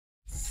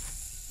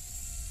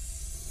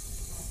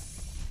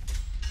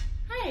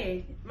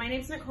Hi, my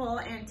name's Nicole,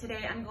 and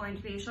today I'm going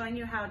to be showing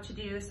you how to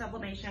do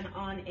sublimation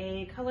on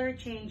a color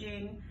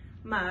changing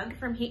mug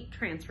from Heat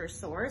Transfer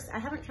Source. I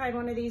haven't tried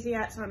one of these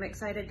yet, so I'm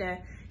excited to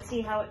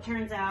see how it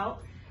turns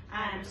out.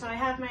 So I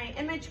have my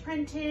image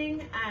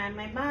printing and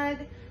my mug.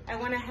 I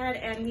went ahead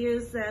and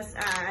used this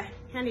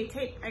handy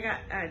tape. I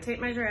got a tape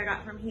measure I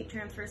got from Heat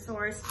Transfer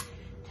Source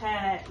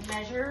to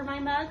measure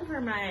my mug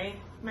for my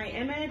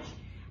image.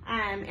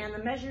 And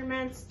the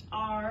measurements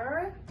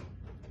are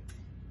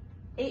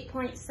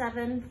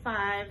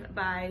 8.75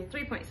 by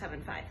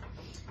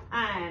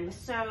 3.75.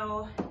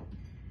 So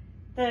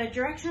the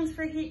directions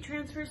for Heat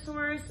Transfer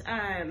Source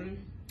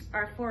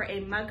are for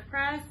a mug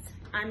press.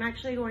 I'm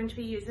actually going to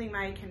be using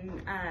my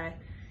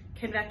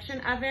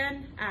convection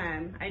oven.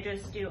 I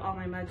just do all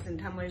my mugs and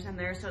tumblers in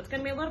there, so it's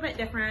gonna be a little bit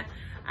different.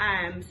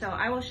 So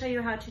I will show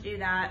you how to do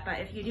that, but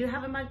if you do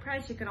have a mug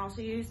press, you can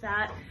also use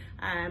that.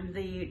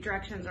 The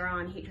directions are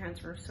on Heat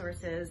Transfer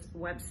Source's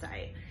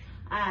website.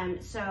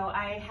 So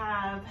I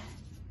have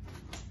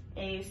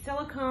a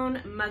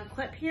silicone mug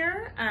clip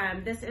here.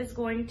 This is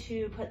going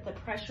to put the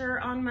pressure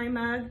on my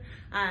mug.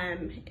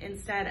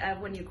 Instead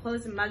of when you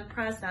close the mug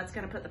press, that's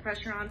gonna put the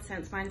pressure on.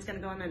 Since mine's gonna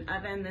go in an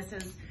oven, this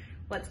is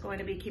what's going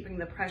to be keeping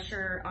the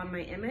pressure on my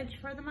image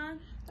for the mug.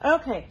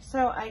 Okay,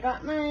 so I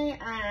got my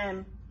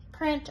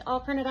print all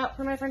printed out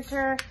for my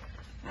printer.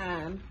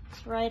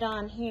 It's right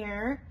on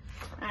here.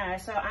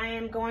 So I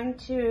am going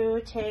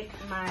to take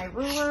my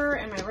ruler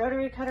and my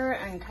rotary cutter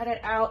and cut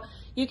it out.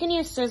 You can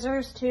use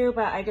scissors too,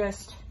 but I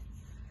just,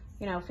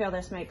 feel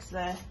this makes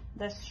the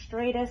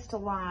straightest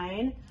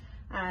line.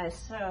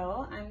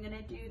 So I'm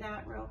gonna do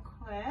that real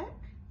quick.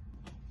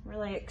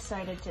 Really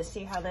excited to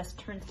see how this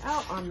turns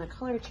out on the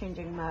color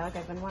changing mug.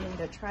 I've been wanting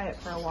to try it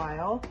for a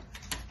while.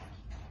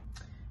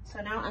 So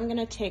now I'm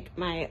gonna take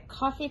my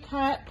coffee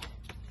cup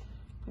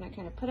and I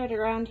kind of put it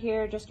around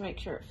here just to make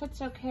sure it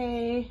fits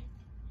okay.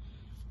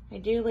 I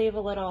do leave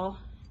a little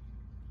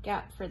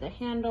gap for the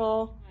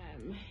handle.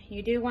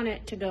 You do want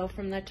it to go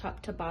from the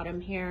top to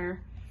bottom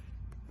here.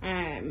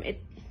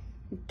 It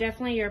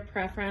definitely your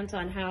preference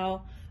on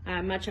how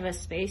much of a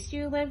space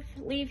you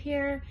leave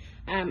here.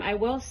 I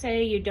will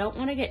say you don't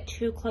want to get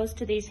too close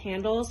to these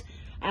handles.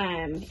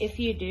 If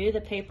you do,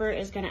 the paper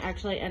is going to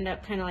actually end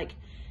up kind of like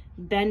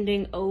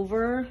bending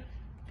over,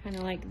 kind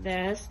of like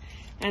this,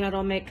 and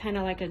it'll make kind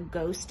of like a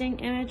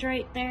ghosting image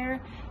right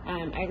there.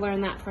 I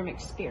learned that from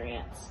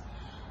experience.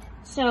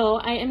 So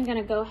I am going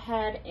to go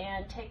ahead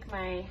and take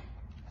my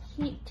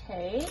heat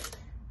tape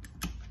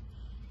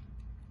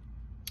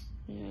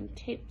and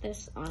tape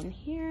this on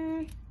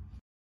here.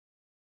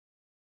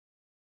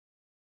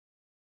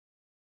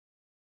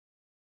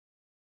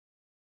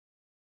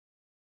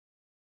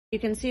 You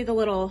can see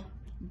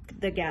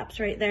the gaps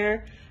right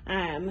there.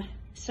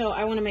 So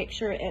I want to make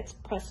sure it's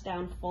pressed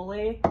down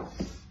fully.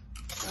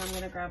 So I'm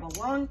going to grab a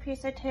long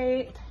piece of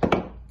tape.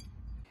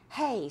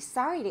 Hey,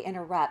 sorry to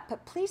interrupt,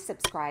 but please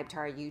subscribe to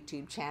our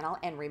YouTube channel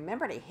and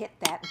remember to hit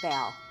that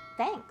bell.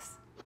 Thanks.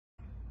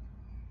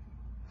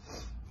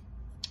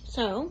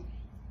 So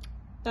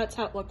that's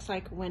how it looks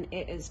like when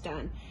it is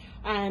done.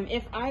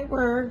 If I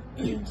were,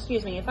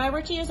 if I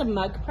were to use a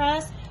mug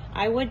press,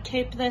 I would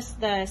tape this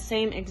the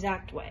same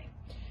exact way.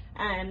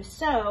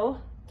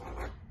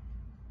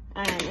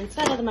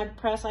 Instead of the mug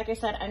press, like I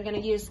said, I'm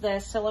going to use the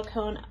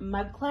silicone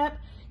mug clip.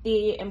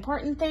 The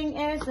important thing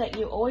is that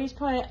you always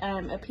put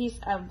a piece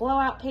of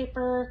blowout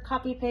paper,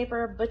 copy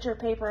paper, butcher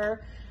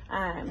paper,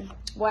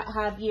 what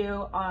have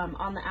you,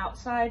 on the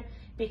outside,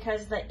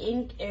 because the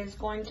ink is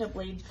going to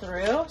bleed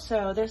through.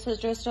 So this is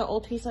just an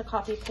old piece of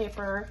copy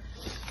paper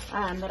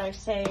that I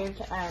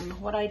saved.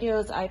 What I do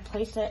is I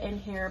place it in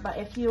here, but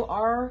if you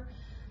are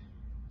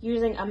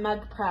using a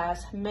mug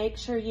press, make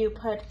sure you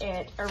put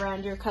it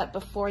around your cup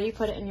before you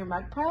put it in your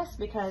mug press,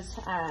 because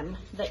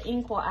the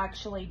ink will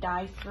actually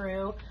dye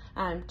through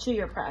to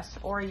your press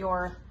or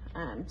your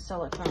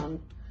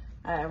silicone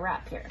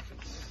wrap here.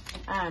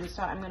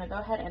 So I'm gonna go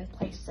ahead and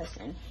place this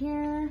in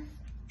here.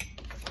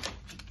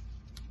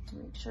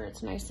 Make sure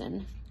it's nice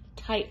and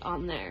tight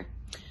on there.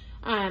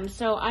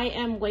 So I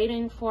am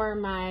waiting for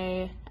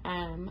my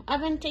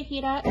oven to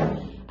heat up.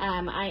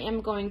 I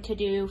am going to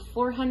do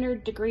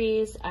 400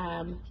 degrees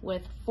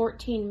with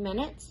 14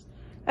 minutes.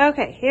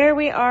 Okay, here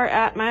we are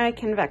at my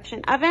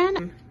convection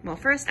oven. Well,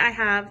 first I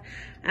have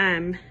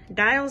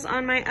dials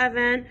on my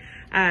oven.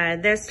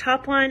 This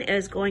top one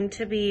is going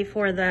to be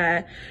for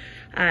the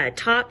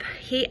top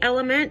heat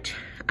element.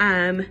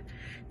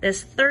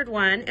 This third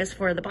one is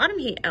for the bottom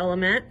heat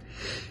element.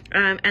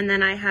 And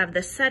then I have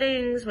the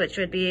settings, which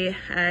would be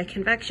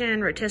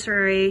convection,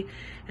 rotisserie,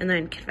 and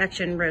then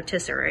convection,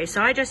 rotisserie.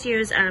 So I just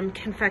use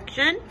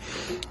convection,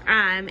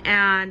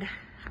 and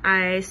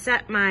I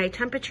set my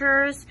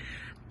temperatures,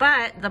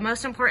 but the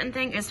most important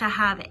thing is to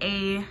have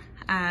a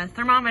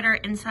thermometer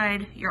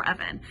inside your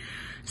oven.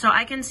 So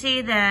I can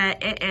see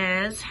that it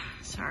is,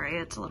 sorry,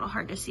 it's a little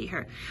hard to see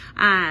here.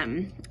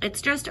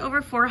 It's just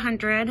over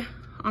 400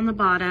 on the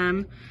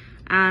bottom.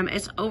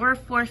 It's over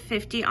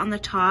 450 on the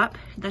top.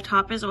 The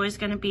top is always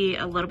gonna be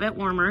a little bit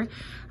warmer.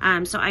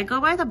 So I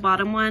go by the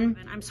bottom one.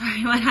 I'm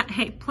sorry, when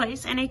I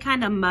place any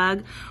kind of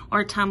mug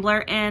or tumbler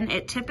in,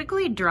 it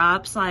typically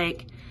drops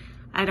like,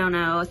 I don't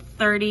know,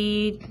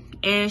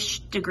 30-ish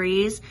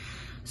degrees.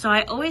 So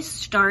I always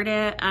start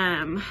it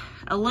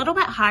a little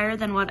bit higher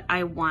than what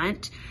I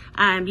want.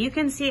 You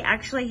can see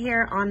actually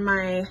here on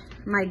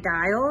my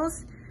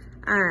dials,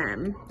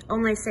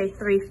 only say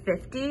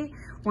 350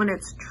 when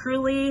it's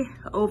truly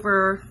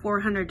over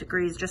 400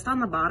 degrees just on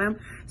the bottom.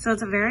 So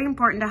it's very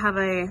important to have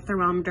a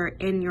thermometer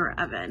in your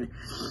oven.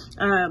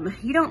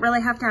 You don't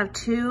really have to have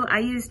two. I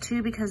use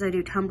two because I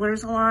do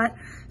tumblers a lot.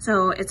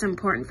 So it's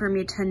important for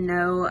me to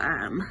know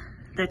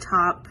the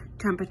top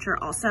temperature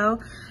also.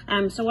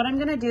 So what I'm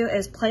gonna do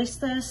is place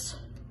this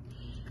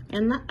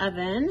in the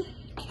oven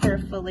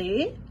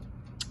carefully.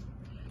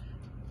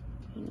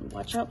 And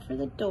watch out for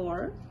the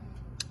door.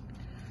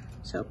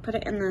 So put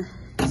it in the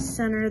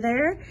center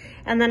there.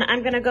 And then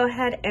I'm gonna go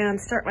ahead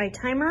and start my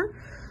timer.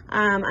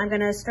 I'm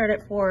gonna start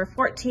it for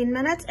 14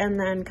 minutes and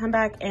then come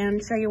back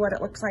and show you what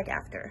it looks like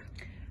after.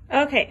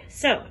 Okay,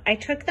 so I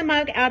took the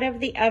mug out of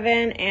the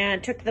oven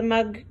and took the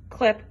mug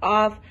clip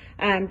off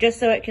just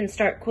so it can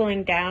start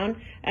cooling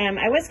down.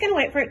 I was gonna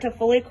wait for it to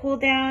fully cool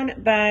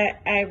down, but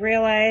I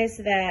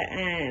realized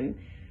that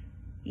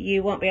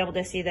you won't be able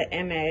to see the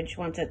image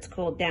once it's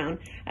cooled down.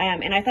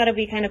 And I thought it'd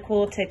be kind of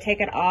cool to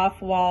take it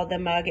off while the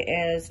mug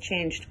is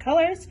changed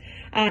colors.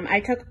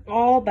 I took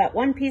all but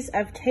one piece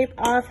of tape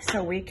off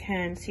so we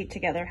can see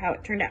together how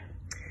it turned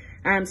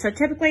out. So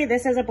typically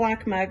this is a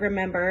black mug,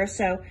 remember,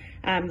 so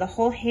the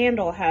whole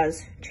handle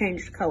has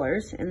changed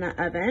colors in the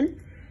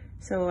oven.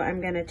 So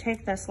I'm gonna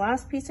take this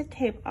last piece of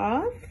tape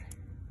off.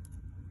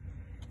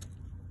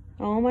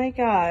 Oh my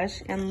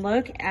gosh, and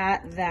look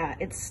at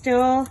that. It's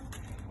still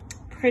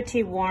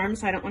pretty warm,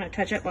 so I don't want to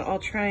touch it, but I'll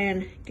try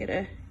and get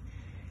a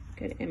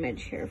good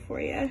image here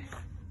for you.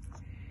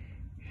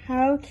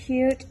 How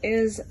cute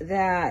is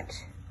that?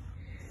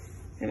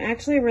 I'm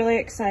actually really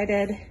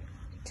excited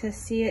to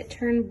see it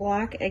turn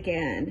black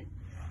again.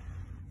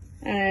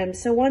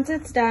 So once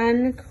it's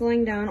done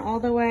cooling down all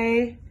the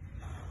way,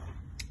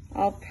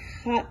 I'll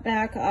pop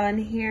back on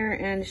here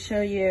and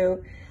show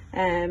you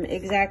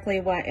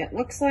exactly what it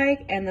looks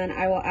like, and then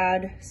I will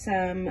add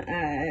some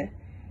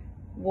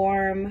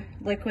warm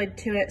liquid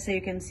to it so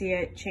you can see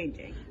it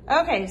changing.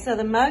 Okay, so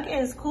the mug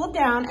is cooled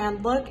down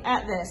and look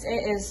at this.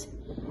 It is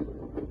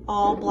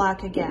all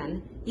black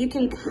again. You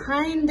can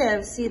kind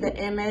of see the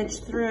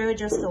image through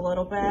just a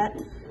little bit,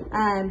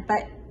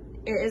 but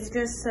it is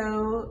just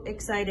so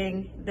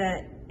exciting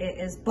that it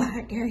is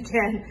black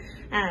again.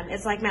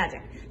 It's like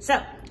magic. So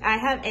I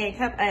have a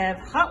cup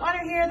of hot water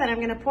here that I'm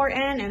gonna pour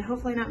in and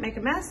hopefully not make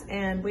a mess,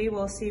 and we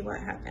will see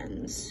what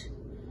happens.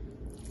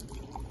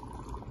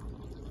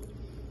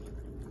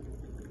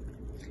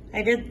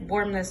 I did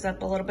warm this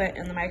up a little bit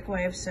in the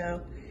microwave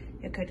so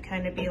it could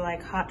kind of be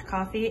like hot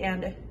coffee,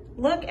 and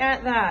look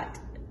at that.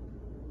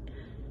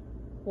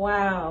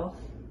 Wow.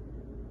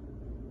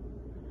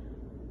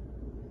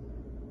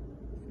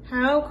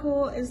 How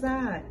cool is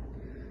that?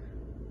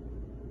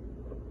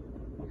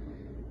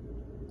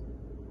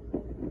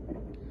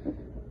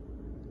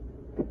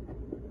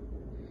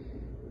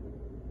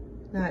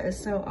 That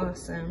is so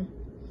awesome.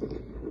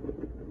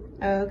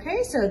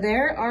 Okay, so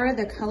there are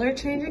the color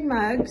changing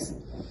mugs.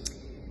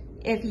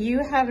 If you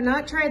have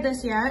not tried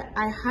this yet,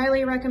 I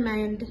highly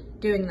recommend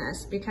doing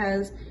this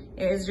because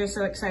it is just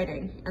so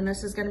exciting. And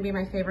this is gonna be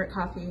my favorite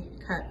coffee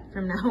cup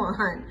from now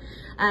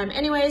on.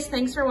 Anyways,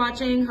 thanks for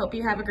watching. Hope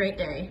you have a great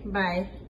day. Bye.